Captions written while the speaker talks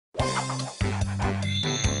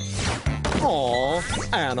Aw,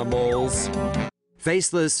 animals.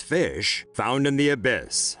 Faceless fish found in the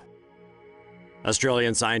abyss.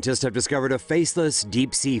 Australian scientists have discovered a faceless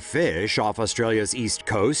deep-sea fish off Australia's east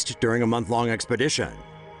coast during a month-long expedition.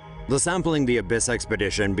 The Sampling the Abyss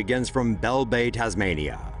expedition begins from Bell Bay,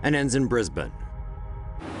 Tasmania, and ends in Brisbane.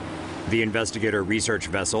 The Investigator research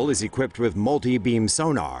vessel is equipped with multibeam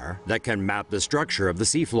sonar that can map the structure of the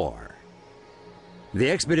seafloor. The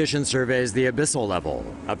expedition surveys the abyssal level,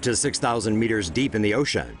 up to 6,000 meters deep in the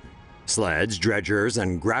ocean. Sleds, dredgers,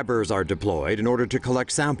 and grabbers are deployed in order to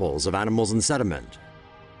collect samples of animals and sediment.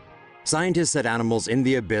 Scientists said animals in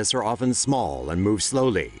the abyss are often small and move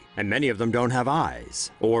slowly, and many of them don't have eyes,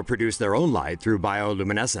 or produce their own light through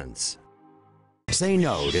bioluminescence. Say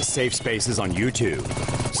no to safe spaces on YouTube.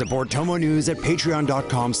 Support TomoNews at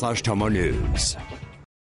patreon.com/TomoNews.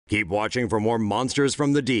 Keep watching for more monsters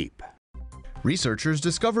from the deep. Researchers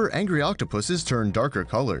discover angry octopuses turn darker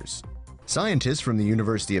colors. Scientists from the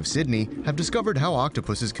University of Sydney have discovered how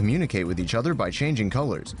octopuses communicate with each other by changing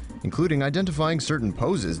colors, including identifying certain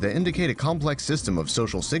poses that indicate a complex system of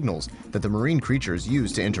social signals that the marine creatures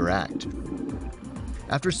use to interact.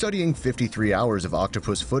 After studying 53 hours of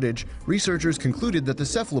octopus footage, researchers concluded that the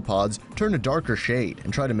cephalopods turn a darker shade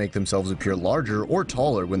and try to make themselves appear larger or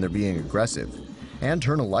taller when they're being aggressive, and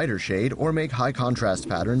turn a lighter shade or make high contrast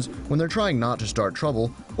patterns when they're trying not to start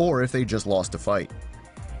trouble or if they just lost a fight.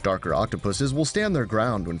 Darker octopuses will stand their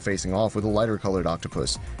ground when facing off with a lighter colored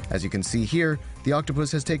octopus. As you can see here, the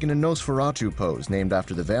octopus has taken a Nosferatu pose named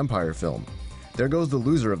after the vampire film. There goes the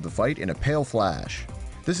loser of the fight in a pale flash.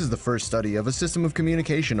 This is the first study of a system of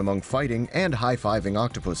communication among fighting and high-fiving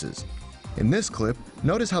octopuses. In this clip,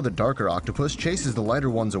 notice how the darker octopus chases the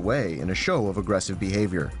lighter ones away in a show of aggressive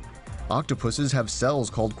behavior. Octopuses have cells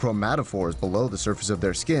called chromatophores below the surface of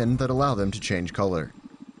their skin that allow them to change color.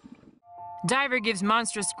 Diver gives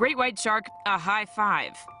monstrous great white shark a high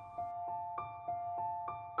five.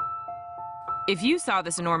 If you saw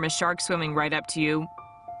this enormous shark swimming right up to you,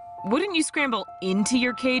 wouldn't you scramble into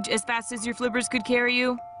your cage as fast as your flippers could carry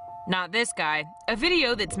you? Not this guy. A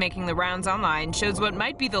video that's making the rounds online shows what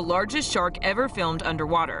might be the largest shark ever filmed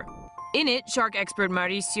underwater. In it, shark expert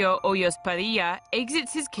Mauricio Hoyos Padilla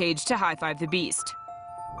exits his cage to high-five the beast.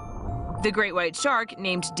 The great white shark,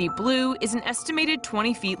 named Deep Blue, is an estimated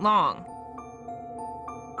 20 feet long.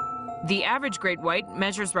 The average great white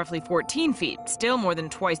measures roughly 14 feet, still more than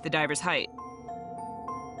twice the diver's height.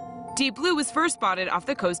 Deep Blue was first spotted off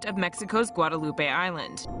the coast of Mexico's Guadalupe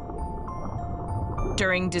Island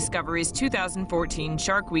during Discovery's 2014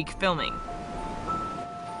 Shark Week filming.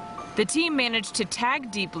 The team managed to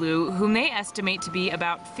tag Deep Blue, whom they estimate to be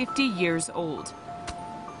about 50 years old.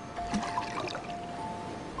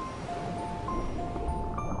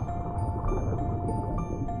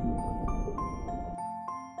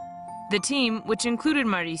 The team, which included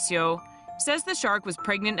Mauricio, says the shark was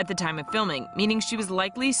pregnant at the time of filming, meaning she was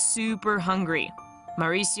likely super hungry.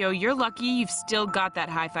 Mauricio, you're lucky you've still got that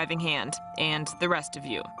high-fiving hand, and the rest of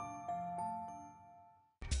you.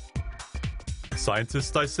 Scientists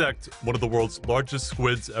dissect one of the world's largest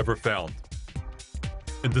squids ever found.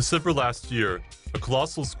 In December last year, a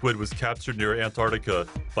colossal squid was captured near Antarctica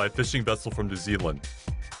by a fishing vessel from New Zealand.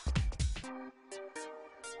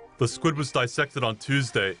 The squid was dissected on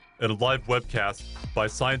Tuesday in a live webcast by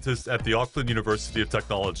scientists at the Auckland University of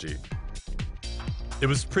Technology. It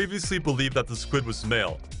was previously believed that the squid was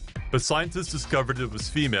male, but scientists discovered it was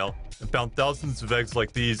female and found thousands of eggs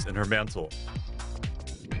like these in her mantle.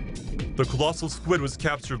 The colossal squid was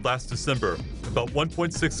captured last December, about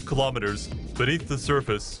 1.6 kilometers beneath the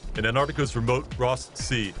surface in Antarctica's remote Ross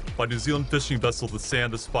Sea by New Zealand fishing vessel the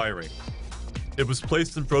Sand Aspiring. It was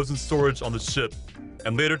placed in frozen storage on the ship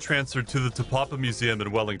and later transferred to the Te Papa Museum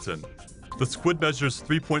in Wellington. The squid measures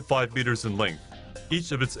 3.5 meters in length.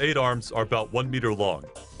 Each of its 8 arms are about 1 meter long.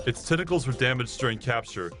 Its tentacles were damaged during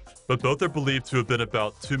capture, but both are believed to have been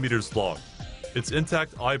about 2 meters long. Its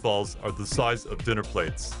intact eyeballs are the size of dinner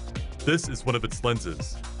plates. This is one of its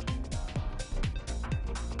lenses.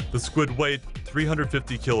 The squid weighed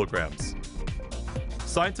 350 kilograms.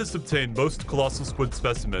 Scientists obtained most colossal squid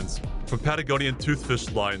specimens from Patagonian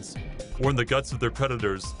toothfish lines or in the guts of their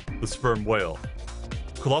predators, the sperm whale.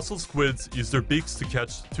 Colossal squids use their beaks to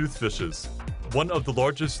catch toothfishes, one of the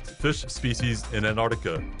largest fish species in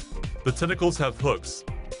Antarctica. The tentacles have hooks,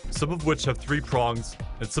 some of which have 3 prongs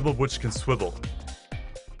and some of which can swivel.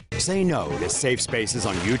 Say no to safe spaces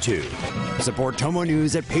on YouTube. Support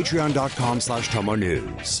TomoNews at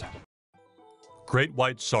patreon.com/TomoNews. Great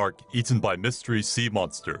white shark eaten by mystery sea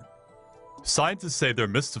monster. Scientists say they're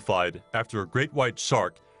mystified after a great white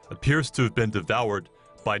shark appears to have been devoured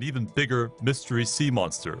by an even bigger mystery sea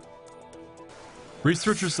monster.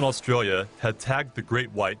 Researchers in Australia had tagged the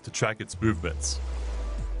great white to track its movements.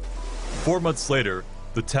 4 months later,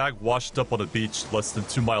 the tag washed up on a beach less than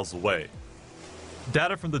 2 miles away.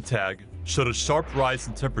 Data from the tag showed a sharp rise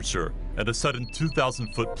in temperature and a sudden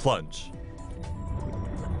 2,000-foot plunge.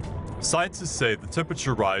 Scientists say the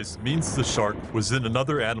temperature rise means the shark was in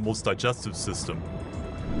another animal's digestive system.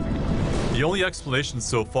 The only explanation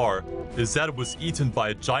so far is that it was eaten by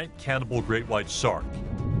a giant cannibal great white shark.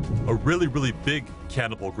 A really big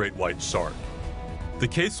cannibal great white shark. The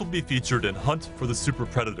case will be featured in Hunt for the Super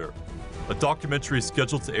Predator, a documentary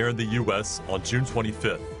scheduled to air in the US on June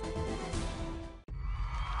 25th.